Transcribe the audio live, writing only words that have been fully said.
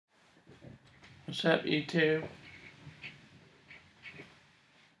What's up, YouTube?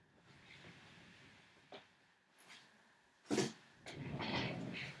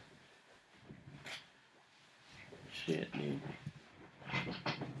 Shit, dude.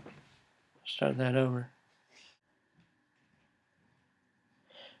 Start that over.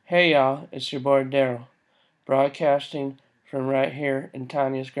 Hey, y'all. It's your boy, Daryl, broadcasting from right here in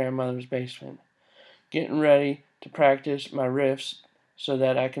Tanya's grandmother's basement. Getting ready to practice my riffs so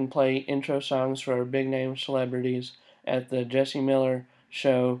that I can play intro songs for our big-name celebrities at the Jesse Miller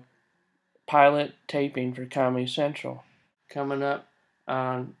Show pilot taping for Comedy Central. Coming up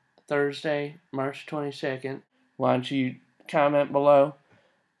on Thursday, March 22nd. Why don't you comment below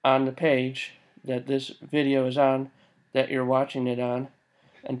on the page that this video is on, that you're watching it on,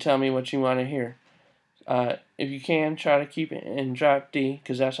 and tell me what you want to hear. If you can, try to keep it in drop D,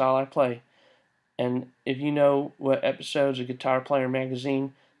 because that's all I play. And if you know what episodes of Guitar Player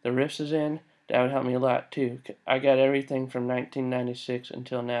Magazine the riffs is in, that would help me a lot too. I got everything from 1996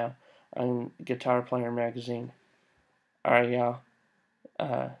 until now on Guitar Player Magazine. Alright, y'all.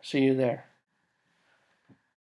 See you there.